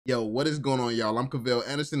Yo, what is going on, y'all? I'm Cavell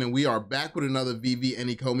Anderson, and we are back with another VeVe and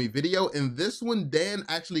Ecomi video. In this one, Dan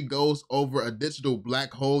actually goes over a digital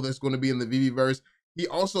black hole that's going to be in the VeVeverse. He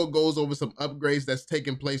also goes over some upgrades that's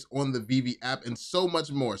taking place on the VeVe app and so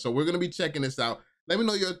much more. So we're going to be checking this out. Let me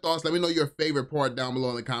know your thoughts. Let me know your favorite part down below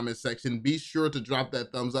in the comment section. Be sure to drop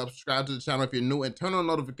that thumbs up, subscribe to the channel if you're new, and turn on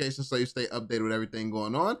notifications so you stay updated with everything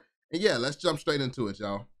going on. And yeah, let's jump straight into it,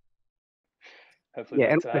 y'all. Hopefully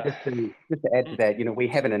Yeah, and that, just to add to that, we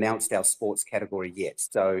haven't announced our sports category yet.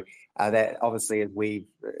 So that obviously, as we've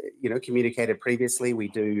communicated previously, we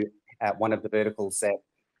do one of the verticals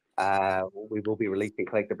that we will be releasing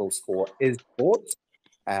collectibles for is sports,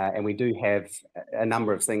 and we do have a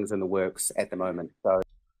number of things in the works at the moment. So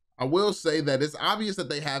I will say that it's obvious that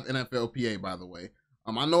they have NFLPA, by the way.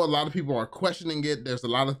 I know a lot of people are questioning it. There's a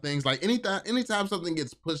lot of things like anytime something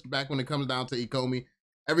gets pushed back when it comes down to Ecomi,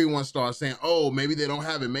 everyone starts saying, oh, maybe they don't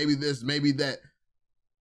have it, maybe this, maybe that.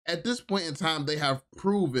 At this point in time, they have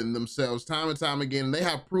proven themselves time and time again. And they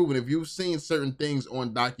have proven, if you've seen certain things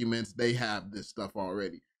on documents, they have this stuff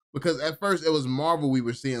already. Because at first it was Marvel we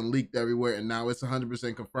were seeing leaked everywhere, and now it's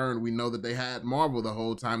 100% confirmed. We know that they had Marvel the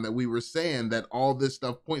whole time, that we were saying that all this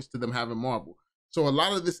stuff points to them having Marvel. So a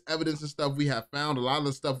lot of this evidence and stuff we have found, a lot of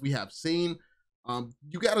the stuff we have seen,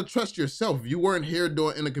 you got to trust yourself. If you weren't here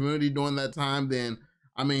in the community during that time, then,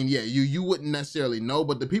 I mean, yeah, you wouldn't necessarily know,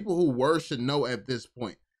 but the people who were should know at this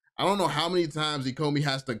point. I don't know how many times Ecomi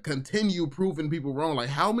has to continue proving people wrong. Like,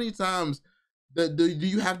 how many times do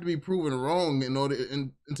you have to be proven wrong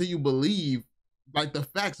until you believe, like, the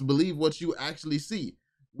facts, believe what you actually see?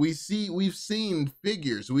 We've seen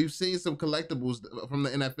figures, we've seen some collectibles from the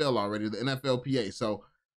NFL already, the NFLPA. So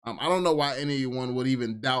I don't know why anyone would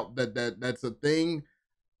even doubt that's a thing.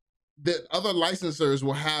 That other licensors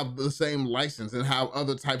will have the same license and have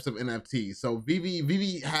other types of NFTs. So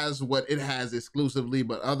VeVe has what it has exclusively,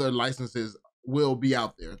 but other licenses will be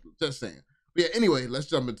out there. Just saying. But yeah, anyway, let's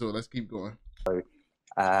jump into it. Let's keep going.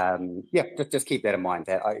 yeah, just keep that in mind.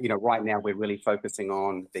 That right now we're really focusing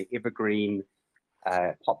on the evergreen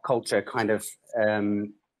pop culture kind of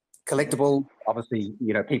collectible. Obviously,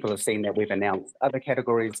 people have seen that we've announced other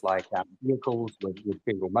categories like vehicles with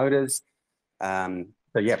General Motors.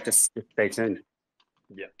 So yeah, just stay tuned.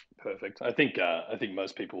 yeah, perfect. I think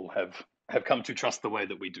most people have come to trust the way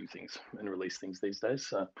that we do things and release things these days.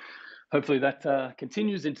 So hopefully that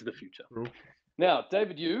continues into the future. True. Now,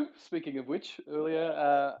 David, speaking of which, earlier,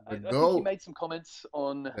 I think you made some comments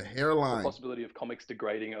on the hairline, the possibility of comics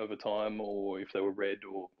degrading over time, or if they were red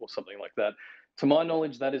or something like that. To my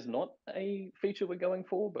knowledge, that is not a feature we're going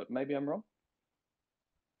for, but maybe I'm wrong.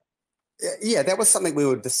 Yeah, that was something we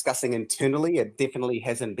were discussing internally. It definitely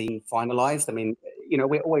hasn't been finalized. I mean,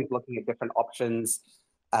 we're always looking at different options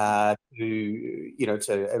to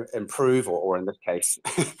improve or in this case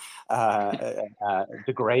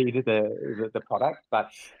degrade the product.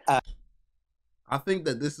 But I think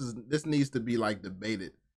that this needs to be like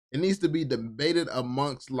debated. It needs to be debated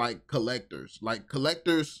amongst like collectors, like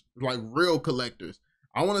real collectors.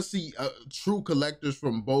 I want to see true collectors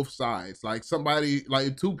from both sides, like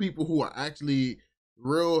two people who are actually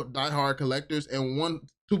real diehard collectors, and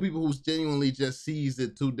two people who genuinely just sees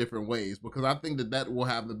it two different ways. Because I think that will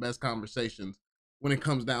have the best conversations when it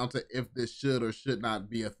comes down to if this should or should not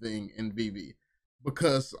be a thing in VeVe.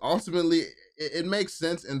 Because ultimately it makes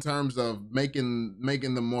sense in terms of making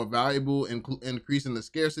them more valuable and increasing the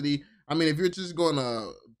scarcity. I mean, if you're just going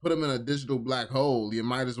to put them in a digital black hole, you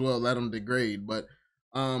might as well let them degrade. But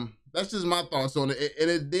that's just my thoughts on it.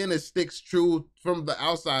 And then it sticks true from the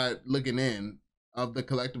outside looking in of the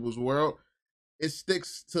collectibles world. It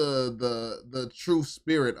sticks to the true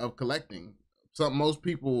spirit of collecting. Most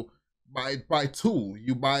people buy two.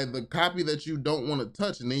 You buy the copy that you don't want to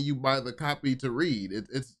touch, and then you buy the copy to read.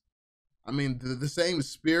 It's I mean, the same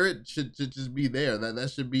spirit should just be there.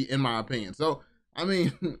 That should be, in my opinion. So I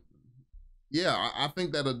mean, yeah, I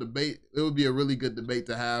think that it would be a really good debate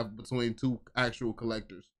to have between two actual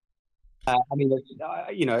collectors. I mean,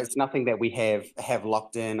 it's nothing that we have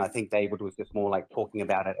locked in. I think David was just more like talking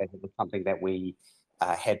about it as it was something that we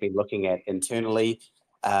had been looking at internally.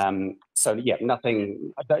 So yeah,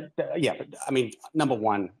 nothing. Yeah, I mean, number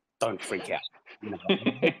one, don't freak out.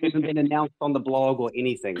 It hasn't been announced on the blog or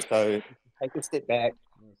anything. So take a step back,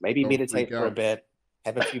 maybe meditate for a bit,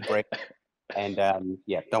 have a few breaks, and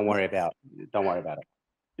yeah, don't worry about it.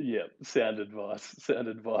 Yeah, sound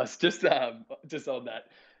advice. Just on that,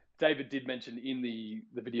 David did mention in the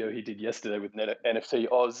video he did yesterday with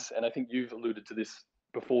NFT Oz, and I think you've alluded to this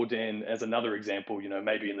before, Dan, as another example.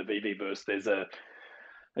 Maybe in the VeVeverse there's a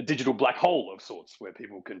digital black hole of sorts where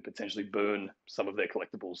people can potentially burn some of their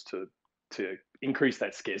collectibles to to increase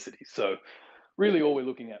that scarcity. So really all we're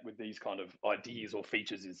looking at with these kind of ideas or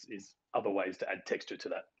features is other ways to add texture to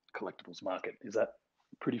that collectibles market. Is that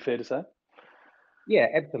pretty fair to say? Yeah,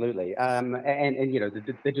 absolutely. And you know,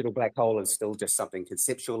 the digital black hole is still just something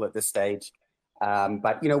conceptual at this stage.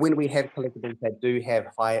 But you know, when we have collectibles that do have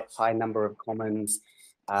high number of commons,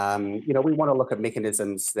 you know, we want to look at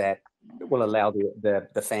mechanisms that will allow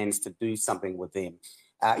the fans to do something with them.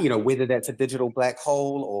 You know, whether that's a digital black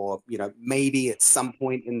hole, or you know, maybe at some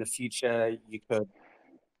point in the future you could,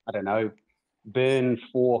 I don't know, burn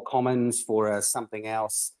 4 commons for something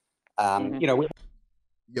else. You know,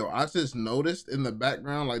 Yo, I just noticed in the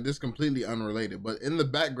background, like this completely unrelated, but in the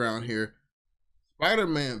background here,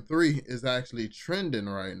 Spider-Man 3 is actually trending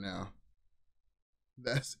right now.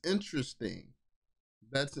 That's interesting.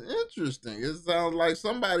 That's interesting. It sounds like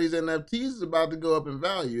somebody's NFTs is about to go up in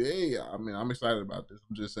value. Hey, I mean, I'm excited about this.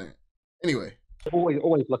 I'm just saying. Anyway.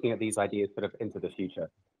 Always looking at these ideas sort of into the future.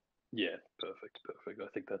 Yeah, perfect. I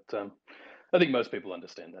think that I think most people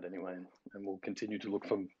understand that anyway, and we'll continue to look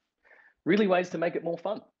for really ways to make it more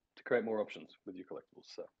fun, to create more options with your collectibles.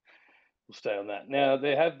 So we'll stay on that. Now,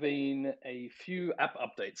 there have been a few app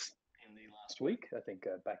updates in the last week. I think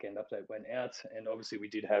a back-end update went out, and obviously we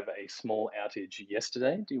did have a small outage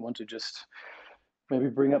yesterday. Do you want to just maybe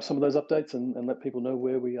bring up some of those updates and let people know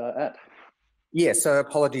where we are at? Yeah, so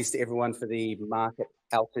apologies to everyone for the market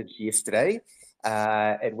outage yesterday.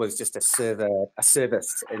 It was just a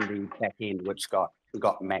service in the back end which got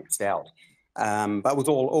maxed out, but was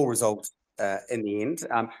all resolved in the end.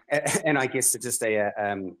 And I guess just a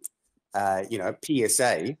you know,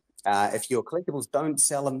 PSA. If your collectibles don't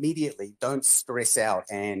sell immediately, don't stress out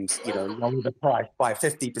and, you know, lower the price by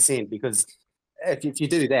 50%, because if you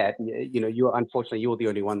do that, you know, unfortunately you're the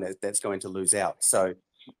only one that's going to lose out. So,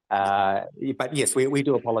 but yes, we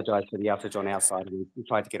do apologize for the outage on our side. We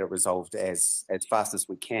tried to get it resolved as fast as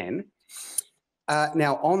we can.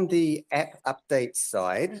 Now, on the app update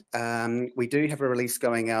side, we do have a release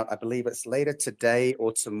going out. I believe it's later today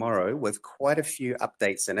or tomorrow, with quite a few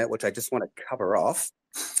updates in it, which I just want to cover off.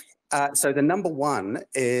 So the number one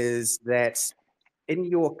is that in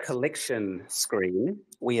your collection screen,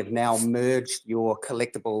 we have now merged your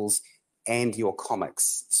collectibles and your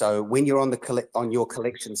comics. So when you're on your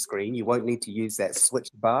collection screen, you won't need to use that switch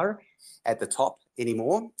bar at the top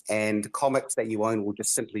anymore, and comics that you own will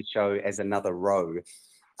just simply show as another row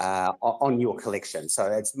on your collection. So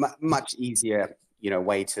it's much easier, you know,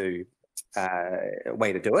 way to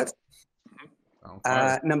do it.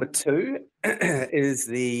 Number two is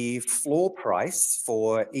the floor price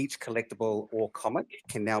for each collectible or comic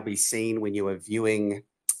can now be seen when you are viewing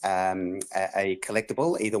a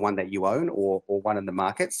collectible, either one that you own or one in the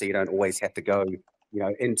market. So you don't always have to go, you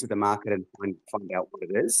know, into the market and find out what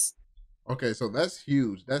it is. Okay, so that's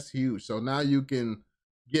huge. That's huge. So now you can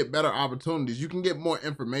get better opportunities. You can get more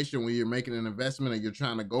information when you're making an investment and you're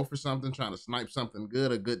trying to go for something, trying to snipe something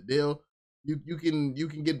good, a good deal. You can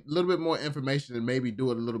get a little bit more information and maybe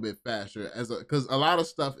do it a little bit faster, because a lot of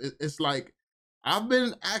stuff it's like I've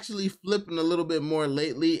been actually flipping a little bit more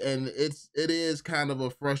lately, and it is kind of a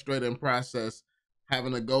frustrating process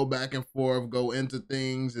having to go back and forth, go into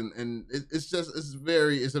things, and it's a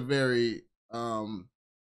very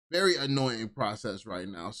very annoying process right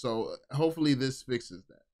now. So hopefully this fixes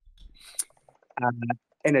that.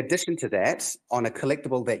 In addition to that, on a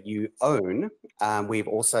collectible that you own, we've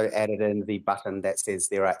also added in the button that says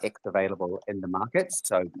there are X available in the market.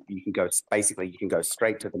 So you can go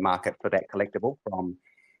straight to the market for that collectible from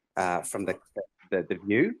the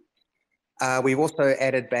view. We've also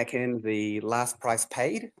added back in the last price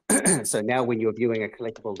paid. So now when you're viewing a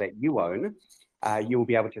collectible that you own, you'll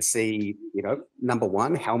be able to see, you know, number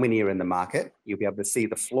one, how many are in the market. You'll be able to see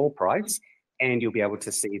the floor price, and you'll be able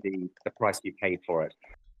to see the price you paid for it.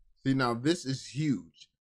 See, now this is huge.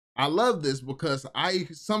 I love this because I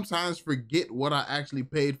sometimes forget what I actually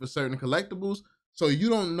paid for certain collectibles. So you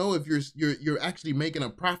don't know if you're actually making a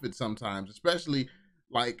profit sometimes, especially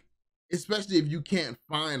if you can't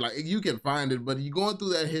find, like, you can find it, but you going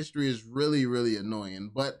through that history is really, really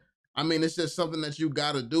annoying. But I mean, it's just something that you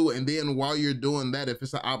got to do. And then while you're doing that, if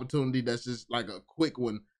it's an opportunity that's just like a quick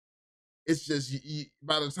one, it's just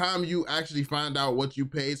by the time you actually find out what you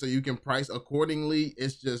paid so you can price accordingly,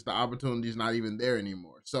 it's just the opportunity is not even there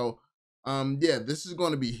anymore. So yeah, this is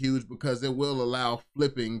going to be huge because it will allow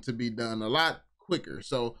flipping to be done a lot quicker.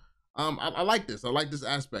 So I like this. I like this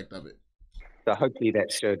aspect of it. So hopefully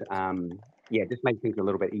that should yeah, just make things a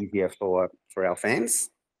little bit easier for our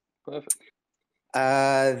fans. Perfect.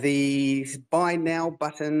 The buy now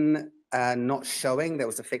button not showing, that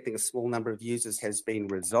was affecting a small number of users, has been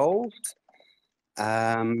resolved.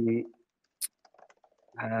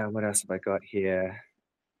 What else have I got here?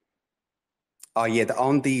 Oh yeah,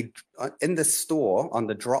 in the store on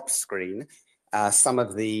the drop screen, some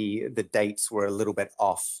of the dates were a little bit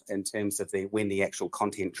off in terms of when the actual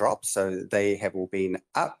content dropped. So they have all been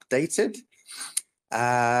updated.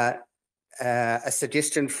 A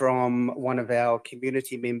suggestion from one of our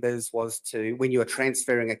community members was when you are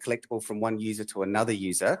transferring a collectible from one user to another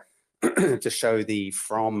user, to show the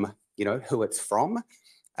from, who it's from.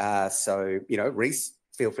 So, Reese,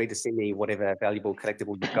 feel free to send me whatever valuable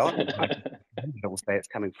collectible you've got. It will say it's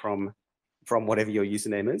coming from whatever your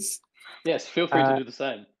username is. Yes, feel free to do the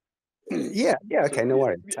same. Yeah, okay, no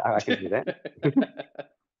worries. I can do that.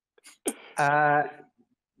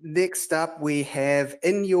 Next up, we have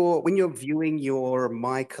when you're viewing your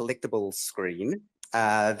My Collectibles screen,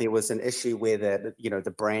 there was an issue where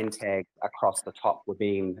the brand tags across the top were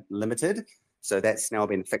being limited. So that's now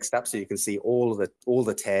been fixed up. So you can see all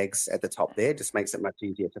the tags at the top there. Just makes it much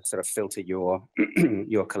easier to sort of filter your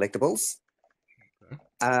your collectibles.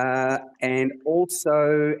 And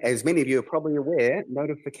also, as many of you are probably aware,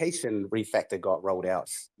 notification refactor got rolled out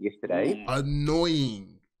yesterday.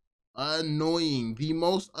 Annoying. The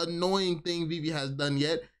most annoying thing VeVe has done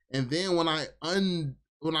yet. And then when I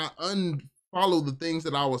unfollow the things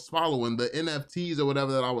that I was following, the NFTs or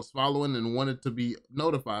whatever that I was following and wanted to be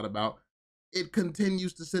notified about, it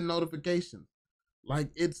continues to send notifications.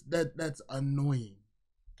 Like that's annoying.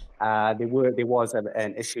 There was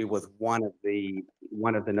an issue with one of the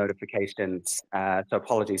notifications. So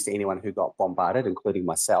apologies to anyone who got bombarded, including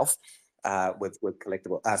myself, with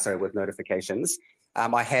notifications.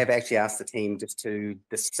 I have actually asked the team just to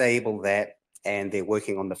disable that, and they're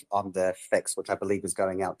working on the fix, which I believe is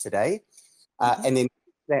going out today. And then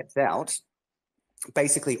that's out.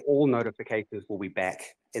 Basically, all notifications will be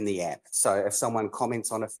back in the app. So if someone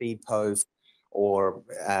comments on a feed post, or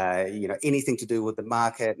anything to do with the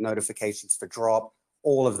market, notifications for drop,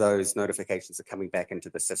 all of those notifications are coming back into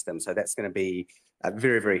the system. So that's going to be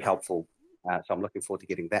very, very helpful. So I'm looking forward to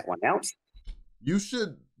getting that one out. They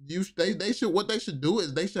should what they should do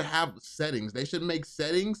is they should have settings. They should make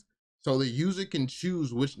settings so the user can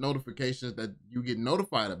choose which notifications that you get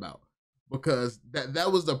notified about, because that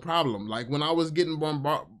was the problem. Like when I was getting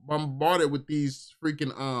bombarded with these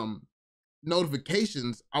freaking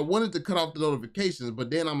notifications, I wanted to cut off the notifications, but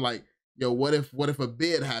then I'm like, yo, what if a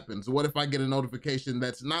bid happens? What if I get a notification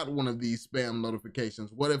that's not one of these spam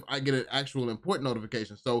notifications? What if I get an actual important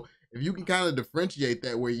notification? So if you can kind of differentiate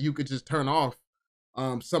that, where you could just turn off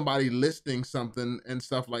somebody listing something and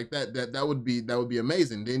stuff like that, that would be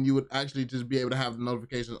amazing. Then you would actually just be able to have the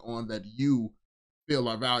notifications on that you feel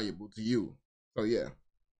are valuable to you. So yeah,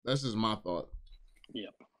 that's just my thought.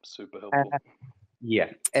 Yep, super helpful.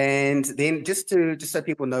 Yeah, and then just so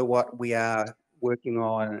people know what we are working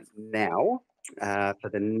on now for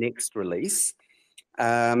the next release,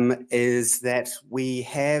 is that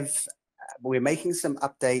we're making some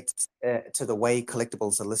updates to the way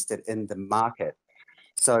collectibles are listed in the market.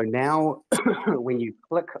 So now when you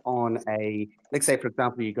click on let's say for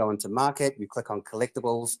example, you go into market, you click on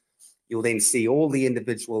collectibles, you'll then see all the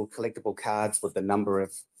individual collectible cards with the number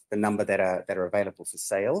that are available for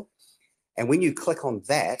sale. And when you click on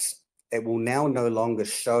that, it will now no longer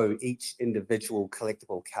show each individual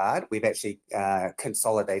collectible card. We've actually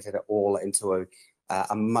consolidated it all into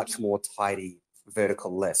a much more tidy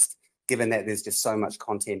vertical list, given that there's just so much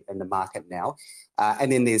content in the market now. And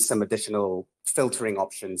then there's some additional filtering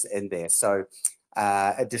options in there. So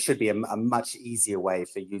there should be a much easier way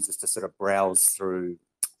for users to sort of browse through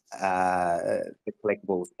the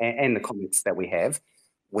collectibles and the comics that we have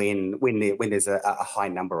when there's a high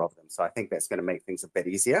number of them. So I think that's going to make things a bit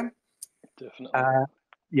easier. Definitely.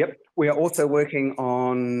 Yep. We are also working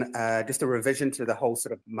on just a revision to the whole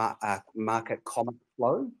sort of market comic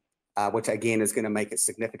flow, which again is going to make it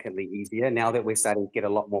significantly easier now that we're starting to get a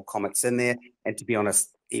lot more comics in there. And to be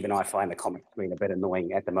honest, even I find the comic screen a bit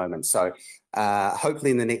annoying at the moment. So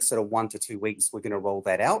hopefully in the next sort of 1 to 2 weeks, we're going to roll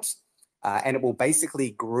that out. And it will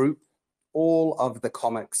basically group all of the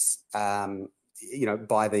comics by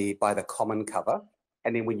the common cover.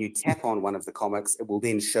 And then when you tap on one of the comics, it will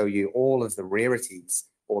then show you all of the rarities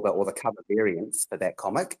or the cover variants for that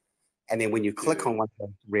comic. And then when you click on one of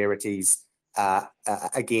those rarities,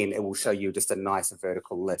 again, it will show you just a nice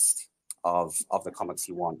vertical list of the comics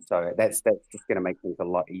you want. So that's just going to make things a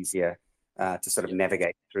lot easier to sort of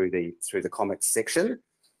navigate through the comics section.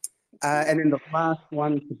 And then the last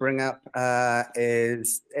one to bring up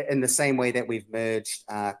is in the same way that we've merged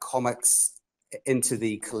comics into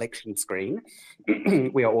the collection screen,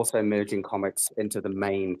 we are also merging comics into the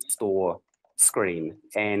main store screen.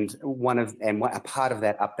 And a part of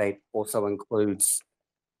that update also includes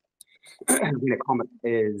when a comic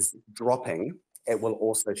is dropping, it will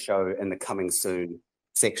also show in the coming soon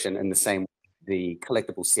section in the same way the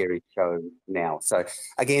collectible series show now. So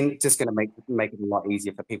again, just going to make it a lot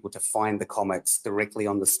easier for people to find the comics directly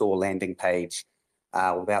on the store landing page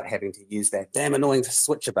without having to use that damn annoying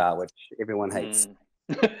switcher bar, which everyone hates.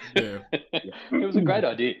 Yeah. It was a great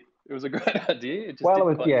idea. It was a great idea. It just well,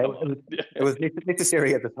 it was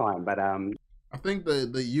necessary at the time, but I think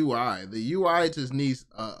the UI just needs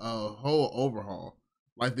a whole overhaul.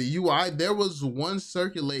 Like the UI, there was one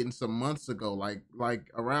circulating some months ago, like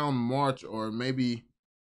around March or maybe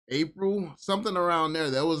April, something around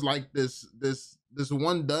there. There was like this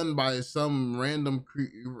one done by some random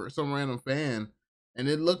fan, and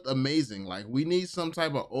it looked amazing. Like we need some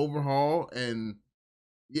type of overhaul, and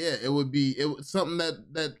yeah, it was something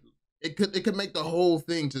that it could make the whole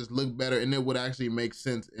thing just look better, and it would actually make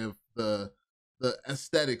sense if the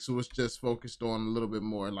aesthetics was just focused on a little bit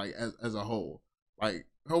more, like as a whole. Like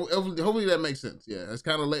hopefully that makes sense. Yeah, it's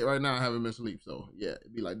kind of late right now. I haven't been asleep, so yeah,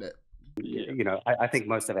 it'd be like that. You know, I think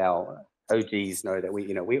most of our OGs know that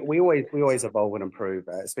we always evolve and improve,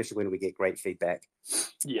 especially when we get great feedback.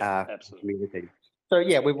 Yeah, absolutely. Community. So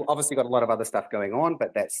yeah, we've obviously got a lot of other stuff going on,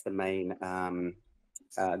 but that's the main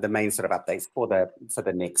sort of updates for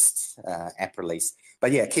the next app release.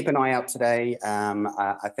 But yeah, keep an eye out today.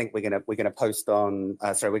 I think we're gonna post on.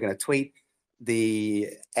 We're gonna tweet the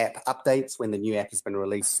app updates when the new app has been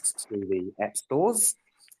released to the app stores.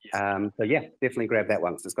 So yeah, definitely grab that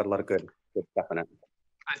one because it's got a lot of good stuff in it.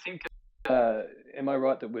 I think, am I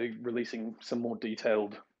right that we're releasing some more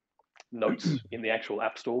detailed notes in the actual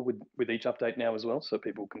app store with each update now as well, so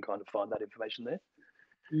people can kind of find that information there?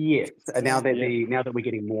 Yes. Now that we're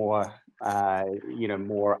getting more,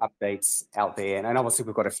 more updates out there, and obviously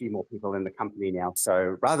we've got a few more people in the company now.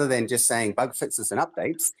 So rather than just saying bug fixes and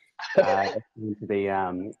updates, it's going to be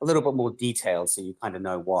a little bit more detailed, so you kind of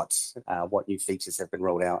know what new features have been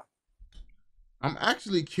rolled out. I'm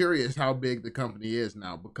actually curious how big the company is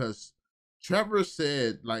now, because Trevor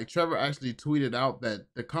actually tweeted out that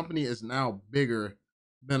the company is now bigger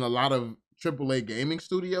than a lot of AAA gaming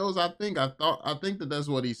studios. I think that's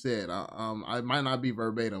what he said. I might not be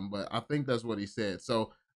verbatim, but I think that's what he said.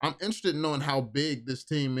 So I'm interested in knowing how big this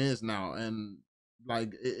team is now, and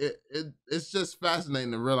like it's just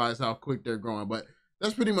fascinating to realize how quick they're growing. But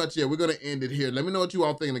that's pretty much it. We're gonna end it here. Let me know what you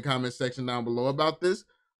all think in the comment section down below about this.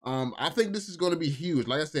 I think this is going to be huge.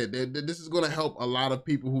 Like I said, this is going to help a lot of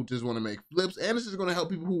people who just want to make flips, and this is going to help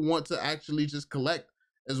people who want to actually just collect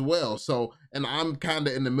as well. So, and I'm kind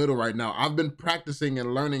of in the middle right now. I've been practicing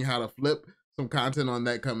and learning how to flip. Some content on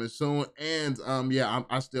that coming soon, and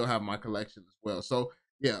I still have my collection as well. So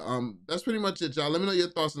yeah, that's pretty much it, y'all. Let me know your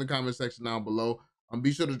thoughts in the comment section down below.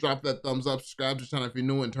 Be sure to drop that thumbs up, subscribe to the channel if you're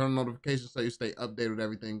new, and turn on notifications so you stay updated with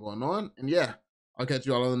everything going on. And yeah, I'll catch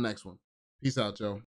you all on the next one. Peace out, y'all.